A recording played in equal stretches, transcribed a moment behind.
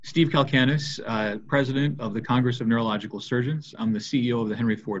Steve Kalkanis, President of the Congress of Neurological Surgeons. I'm the CEO of the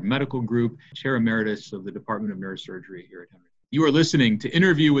Henry Ford Medical Group, Chair Emeritus of the Department of Neurosurgery here at Henry. You are listening to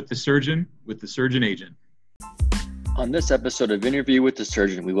Interview with the Surgeon Agent. On this episode of Interview with the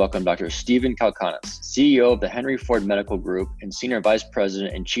Surgeon, we welcome Dr. Stephen Kalkanis, CEO of the Henry Ford Medical Group and Senior Vice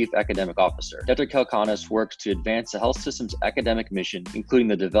President and Chief Academic Officer. Dr. Kalkanis works to advance the health system's academic mission, including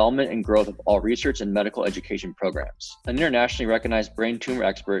the development and growth of all research and medical education programs. An internationally recognized brain tumor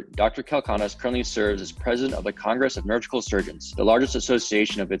expert, Dr. Kalkanis currently serves as President of the Congress of Neurological Surgeons, the largest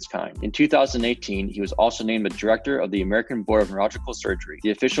association of its kind. In 2018, he was also named the Director of the American Board of Neurological Surgery,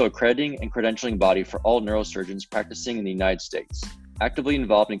 the official accrediting and credentialing body for all neurosurgeons practicing in the United States. Actively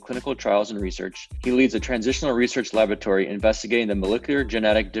involved in clinical trials and research, he leads a transitional research laboratory investigating the molecular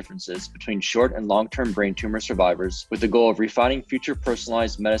genetic differences between short and long-term brain tumor survivors with the goal of refining future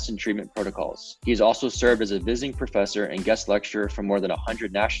personalized medicine treatment protocols. He has also served as a visiting professor and guest lecturer for more than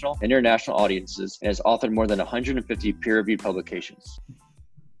 100 national and international audiences and has authored more than 150 peer-reviewed publications.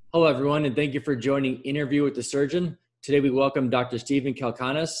 Hello, everyone, and thank you for joining Interview with the Surgeon. Today, we welcome Dr. Stephen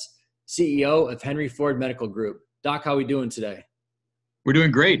Kalkanis, CEO of Henry Ford Medical Group. Doc, how are we doing today? We're doing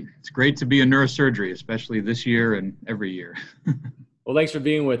great. It's great to be in neurosurgery, especially this year and every year. Well, thanks for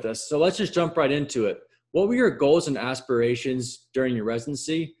being with us. So let's just jump right into it. What were your goals and aspirations during your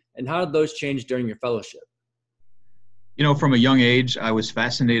residency, and how did those change during your fellowship? You know, from a young age, I was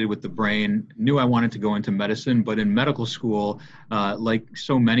fascinated with the brain, knew I wanted to go into medicine, but in medical school, like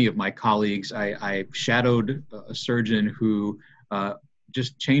so many of my colleagues, I shadowed a surgeon who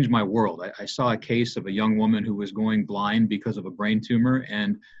just changed my world. I saw a case of a young woman who was going blind because of a brain tumor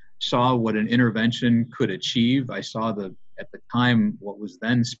and saw what an intervention could achieve. I saw at the time, what was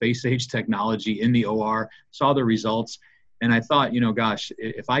then space age technology in the OR, saw the results. And I thought, gosh,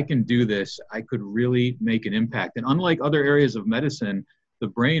 if I can do this, I could really make an impact. And unlike other areas of medicine, the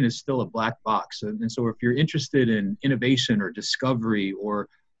brain is still a black box. And so if you're interested in innovation or discovery or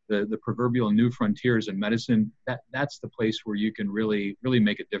the proverbial new frontiers in medicine, that's the place where you can really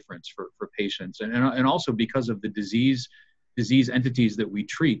make a difference for patients. And also because of the disease entities that we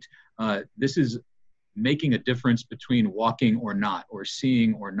treat, this is making a difference between walking or not, or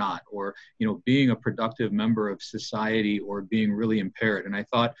seeing or not, or being a productive member of society or being really impaired. And I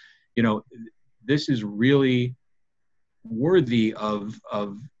thought, this is really worthy of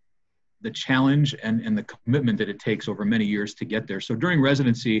the challenge and the commitment that it takes over many years to get there. So during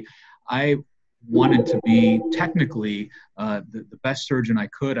residency, I wanted to be technically the best surgeon I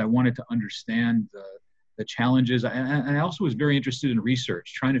could. I wanted to understand the challenges. And I also was very interested in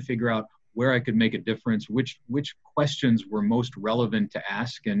research, trying to figure out where I could make a difference, which questions were most relevant to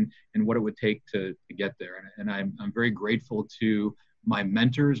ask and what it would take to get there. And I'm very grateful to my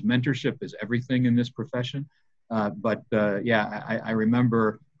mentors. Mentorship is everything in this profession. I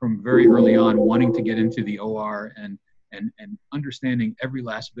remember from very early on wanting to get into the OR and understanding every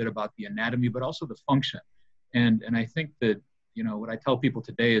last bit about the anatomy, but also the function. And I think that, what I tell people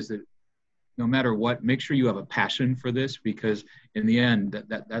today is that no matter what, make sure you have a passion for this, because in the end,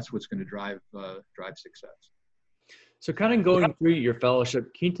 that's what's going to drive success. So kind of going through your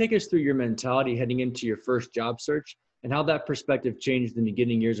fellowship, can you take us through your mentality heading into your first job search and how that perspective changed in the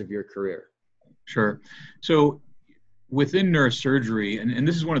beginning years of your career? Sure. So within neurosurgery, and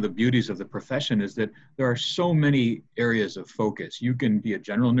this is one of the beauties of the profession, is that there are so many areas of focus. You can be a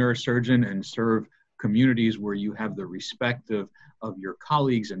general neurosurgeon and serve communities where you have the respect of your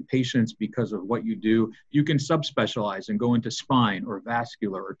colleagues and patients because of what you do. You can subspecialize and go into spine or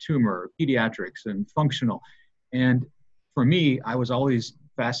vascular or tumor or pediatrics and functional. And for me, I was always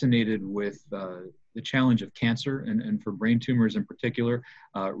fascinated with the challenge of cancer and for brain tumors in particular,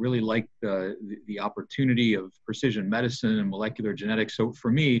 really liked the opportunity of precision medicine and molecular genetics. So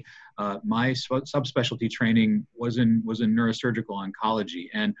for me, my subspecialty training was in neurosurgical oncology.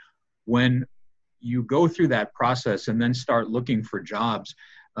 And when you go through that process and then start looking for jobs,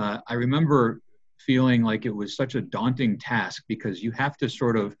 I remember feeling like it was such a daunting task because you have to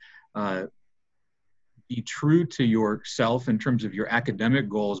sort of be true to yourself in terms of your academic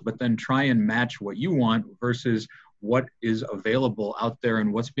goals, but then try and match what you want versus what is available out there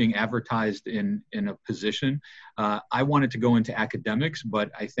and what's being advertised in a position. I wanted to go into academics,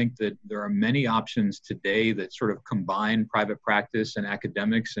 but I think that there are many options today that sort of combine private practice and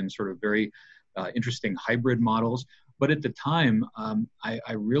academics and sort of very interesting hybrid models. But at the time,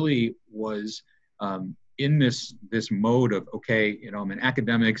 I really was in this mode of, okay, I'm in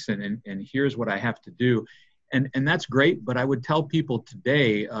academics and here's what I have to do. And that's great, but I would tell people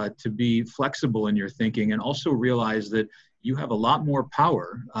today to be flexible in your thinking and also realize that you have a lot more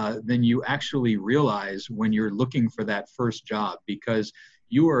power than you actually realize when you're looking for that first job, because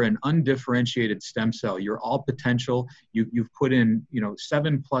you are an undifferentiated stem cell. You're all potential. You've put in,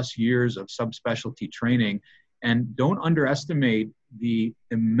 7+ years of subspecialty training, and don't underestimate the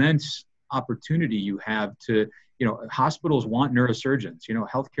immense opportunity you have to, hospitals want neurosurgeons.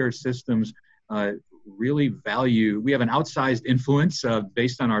 Healthcare systems really value, we have an outsized influence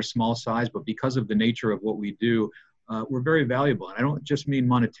based on our small size, but because of the nature of what we do, we're very valuable. And I don't just mean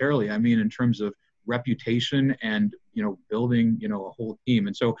monetarily, I mean in terms of reputation and, building, a whole team.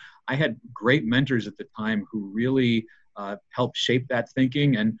 And so I had great mentors at the time who really helped shape that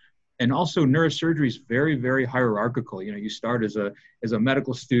thinking. And also neurosurgery is very, very hierarchical. You start as a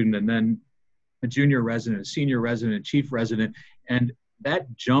medical student, and then a junior resident, a senior resident, chief resident. And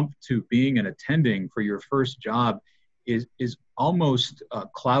that jump to being an attending for your first job is almost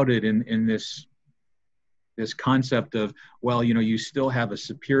clouded in this concept of, well, you still have a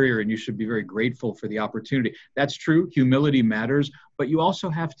superior and you should be very grateful for the opportunity. That's true. Humility matters, but you also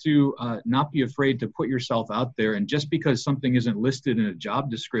have to not be afraid to put yourself out there. And just because something isn't listed in a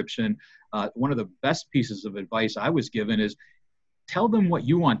job description, one of the best pieces of advice I was given is tell them what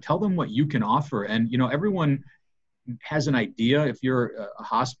you want, tell them what you can offer. And, everyone has an idea if you're a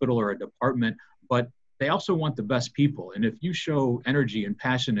hospital or a department, but they also want the best people. And if you show energy and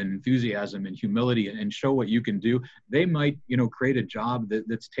passion and enthusiasm and humility and show what you can do, they might, create a job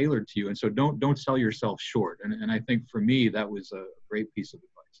that's tailored to you. And so don't sell yourself short. And I think for me, that was a great piece of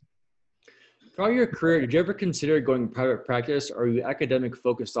advice. Throughout your career, did you ever consider going private practice, or are you academic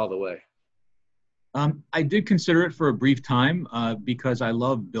focused all the way? I did consider it for a brief time because I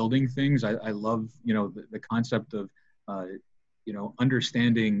love building things. I love, the concept of,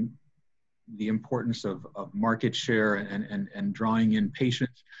 understanding the importance of market share and drawing in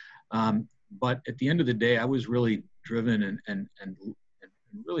patients. But at the end of the day, I was really driven and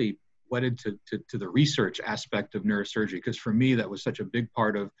really wedded to the research aspect of neurosurgery, because for me, that was such a big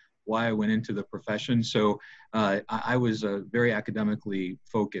part of why I went into the profession. So I was very academically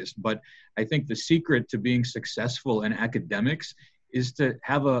focused. But I think the secret to being successful in academics is to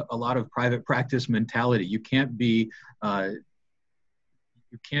have a lot of private practice mentality. You can't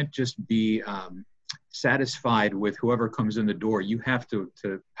just be satisfied with whoever comes in the door. You have to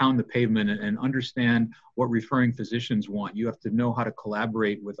pound the pavement and understand what referring physicians want. You have to know how to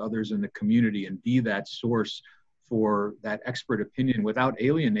collaborate with others in the community and be that source for that expert opinion without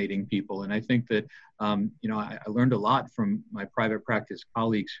alienating people. And I think that, I learned a lot from my private practice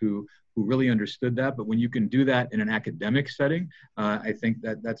colleagues who really understood that. But when you can do that in an academic setting, I think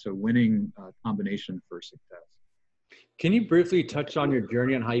that's a winning combination for success. Can you briefly touch on your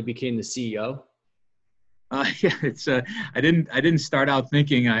journey on how you became the CEO? Yeah, it's I didn't start out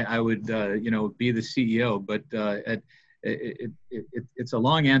thinking I would be the CEO, but it's a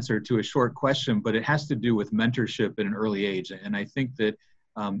long answer to a short question, but it has to do with mentorship at an early age. And I think that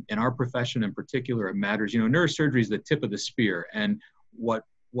in our profession in particular, it matters. Neurosurgery is the tip of the spear, and what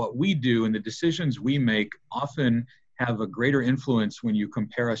we do and the decisions we make often have a greater influence when you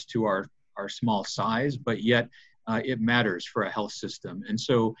compare us to our small size, but yet it matters for a health system. And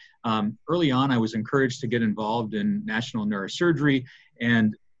so early on, I was encouraged to get involved in national neurosurgery,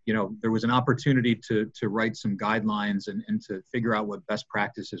 and there was an opportunity to write some guidelines and to figure out what best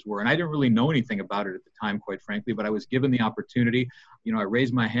practices were. And I didn't really know anything about it at the time, quite frankly, but I was given the opportunity. I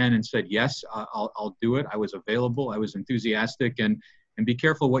raised my hand and said, yes, I'll do it. I was available. I was enthusiastic, and be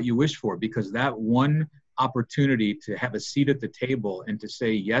careful what you wish for, because that one opportunity to have a seat at the table and to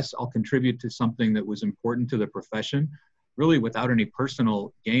say, yes, I'll contribute to something that was important to the profession, really without any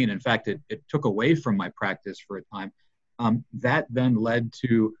personal gain. In fact, it took away from my practice for a time. That then led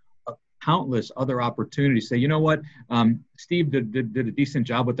to countless other opportunities. Say, you know what, Steve did a decent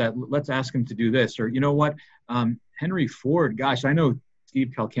job with that. Let's ask him to do this. Or, you know what, Henry Ford, gosh, I know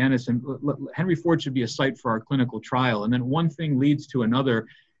Steve Kalkanis, and Henry Ford should be a site for our clinical trial. And then one thing leads to another.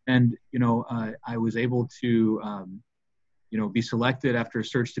 And, I was able to, be selected after a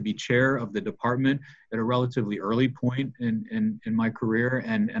search to be chair of the department at a relatively early point in my career.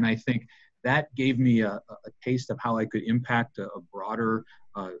 And I think that gave me a taste of how I could impact a broader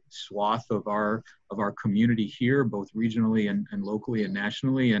swath of our community here, both regionally and locally and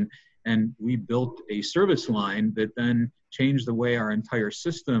nationally. And we built a service line that then changed the way our entire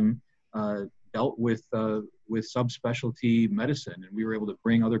system dealt with subspecialty medicine. And we were able to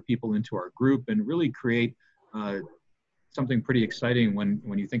bring other people into our group and really create something pretty exciting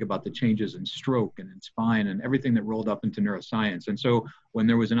when you think about the changes in stroke and in spine and everything that rolled up into neuroscience. And so when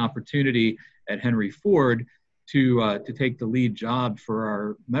there was an opportunity at Henry Ford to take the lead job for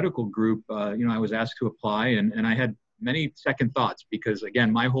our medical group, I was asked to apply, and I had many second thoughts, because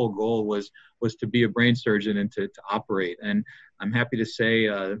again, my whole goal was to be a brain surgeon and to operate. And I'm happy to say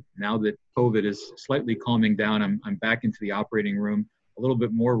now that COVID is slightly calming down, I'm back into the operating room a little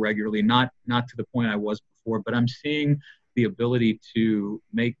bit more regularly, not to the point I was before, but I'm seeing the ability to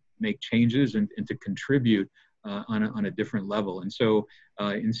make changes and to contribute on a different level. And so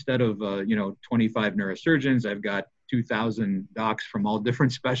instead of 25 neurosurgeons, I've got 2,000 docs from all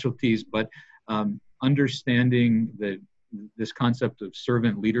different specialties, but understanding this concept of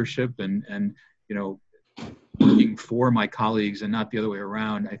servant leadership and working for my colleagues and not the other way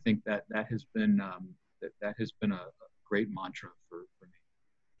around, I think that has been a great mantra for me.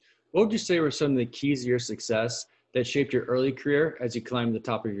 What would you say were some of the keys to your success that shaped your early career as you climbed the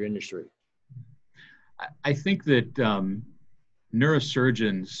top of your industry? I think that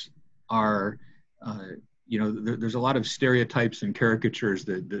neurosurgeons are, there's a lot of stereotypes and caricatures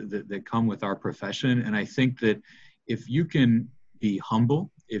that come with our profession. And I think that if you can be humble,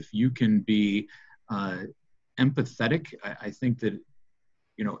 if you can be empathetic, I think that,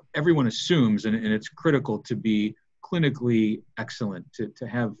 everyone assumes, and it's critical to be clinically excellent, to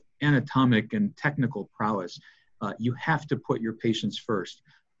have anatomic and technical prowess. You have to put your patients first.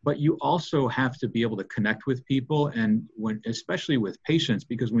 But you also have to be able to connect with people, and especially with patients,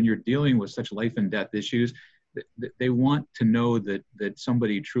 because when you're dealing with such life and death issues, they want to know that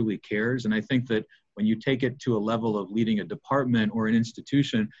somebody truly cares. And I think that when you take it to a level of leading a department or an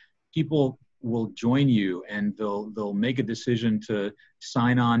institution, people will join you and they'll make a decision to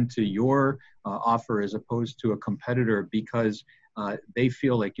sign on to your offer as opposed to a competitor, because they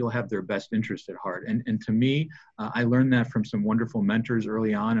feel like you'll have their best interest at heart. And to me, I learned that from some wonderful mentors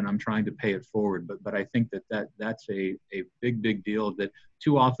early on, and I'm trying to pay it forward. But I think that's a big deal that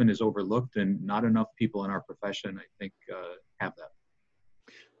too often is overlooked, and not enough people in our profession, I think, have that.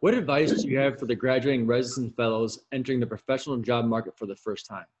 What advice do you have for the graduating residents and fellows entering the professional job market for the first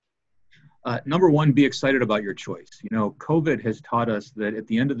time? Number one, be excited about your choice. COVID has taught us that at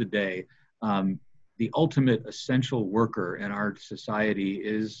the end of the day, the ultimate essential worker in our society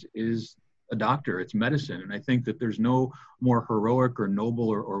is a doctor. It's medicine. And I think that there's no more heroic or noble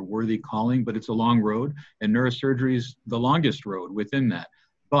or worthy calling, but it's a long road, and neurosurgery is the longest road within that.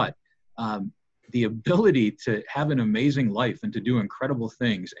 But the ability to have an amazing life and to do incredible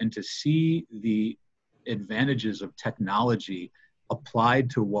things and to see the advantages of technology applied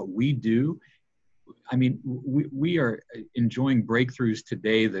to what we do. I mean, we are enjoying breakthroughs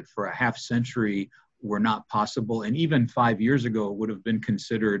today that for a half century were not possible, and even 5 years ago would have been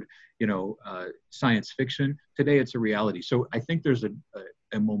considered, science fiction. Today, it's a reality. So I think there's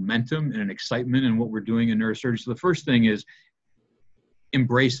a momentum and an excitement in what we're doing in neurosurgery. So the first thing is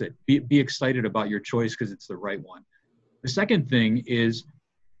embrace it. Be excited about your choice because it's the right one. The second thing is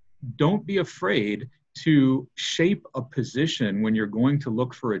don't be afraid to shape a position when you're going to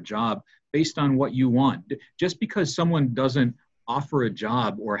look for a job based on what you want. Just because someone doesn't offer a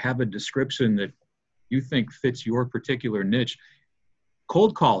job or have a description that you think fits your particular niche,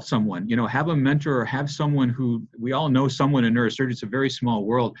 cold call someone, have a mentor or have someone who, we all know someone in neurosurgery. It's a very small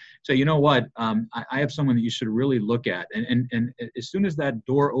world. Say, you know what, I have someone that you should really look at. And as soon as that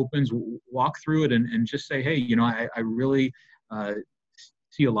door opens, walk through it and just say, hey, I really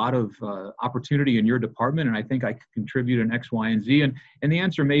see a lot of opportunity in your department, and I think I could contribute in X, Y, and Z. And the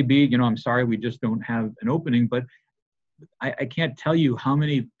answer may be, I'm sorry, we just don't have an opening. But I can't tell you how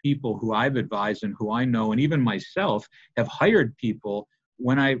many people who I've advised and who I know, and even myself, have hired people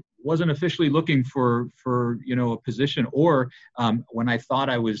when I wasn't officially looking for a position, or when I thought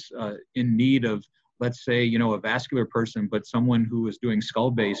I was in need of, let's say, a vascular person, but someone who was doing skull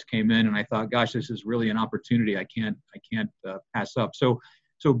base came in, and I thought, gosh, this is really an opportunity I can't pass up.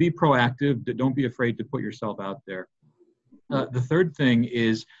 So be proactive. Don't be afraid to put yourself out there. The third thing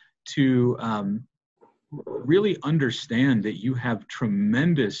is to really understand that you have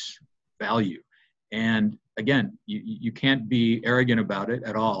tremendous value. And again, you can't be arrogant about it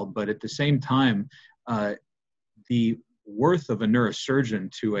at all, but at the same time, the worth of a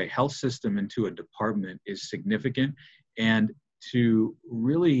neurosurgeon to a health system and to a department is significant. And to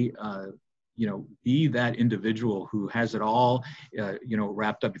really be that individual who has it all,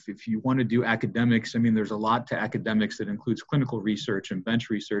 wrapped up. If you want to do academics, I mean, there's a lot to academics that includes clinical research and bench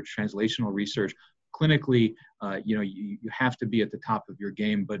research, translational research. Clinically, you have to be at the top of your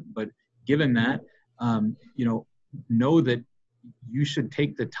game. But given that, know that you should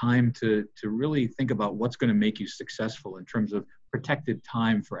take the time to really think about what's going to make you successful in terms of protected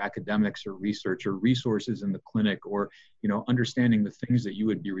time for academics or research or resources in the clinic, or understanding the things that you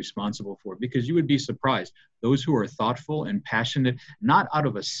would be responsible for, because you would be surprised. Those who are thoughtful and passionate, not out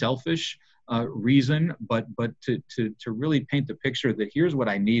of a selfish reason, but to really paint the picture that here's what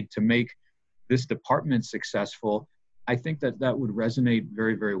I need to make this department successful, I think that would resonate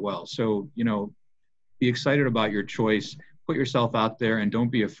very, very well. So, be excited about your choice, put yourself out there, and don't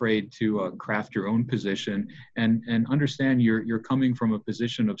be afraid to craft your own position, and understand you're coming from a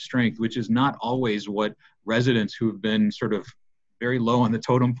position of strength, which is not always what residents who have been sort of very low on the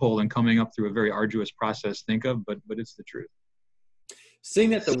totem pole and coming up through a very arduous process think of, but it's the truth.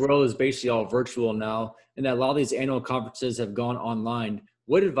 Seeing that the world is basically all virtual now, and that a lot of these annual conferences have gone online,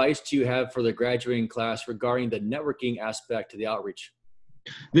 what advice do you have for the graduating class regarding the networking aspect to the outreach?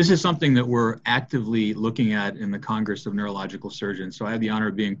 This is something that we're actively looking at in the Congress of Neurological Surgeons. So I have the honor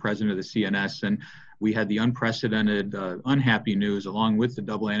of being president of the CNS, and we had the unprecedented, unhappy news, along with the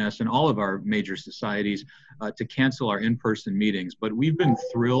AANS and all of our major societies, to cancel our in-person meetings. But we've been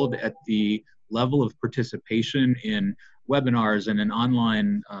thrilled at the level of participation in webinars and in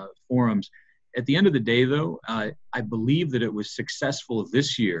online forums. At the end of the day, though, I believe that it was successful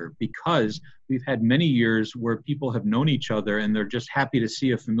this year because we've had many years where people have known each other and they're just happy to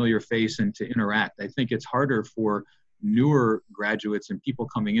see a familiar face and to interact. I think it's harder for newer graduates and people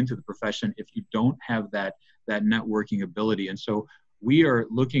coming into the profession if you don't have that networking ability. And so we are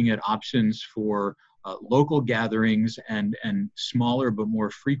looking at options for local gatherings and smaller but more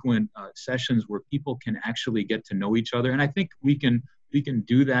frequent sessions where people can actually get to know each other. And I think we can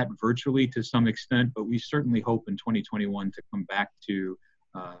do that virtually to some extent, but we certainly hope in 2021 to come back to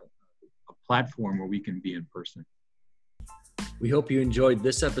a platform where we can be in person. We hope you enjoyed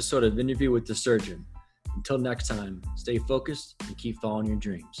this episode of Interview with the Surgeon. Until next time, stay focused and keep following your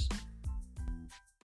dreams.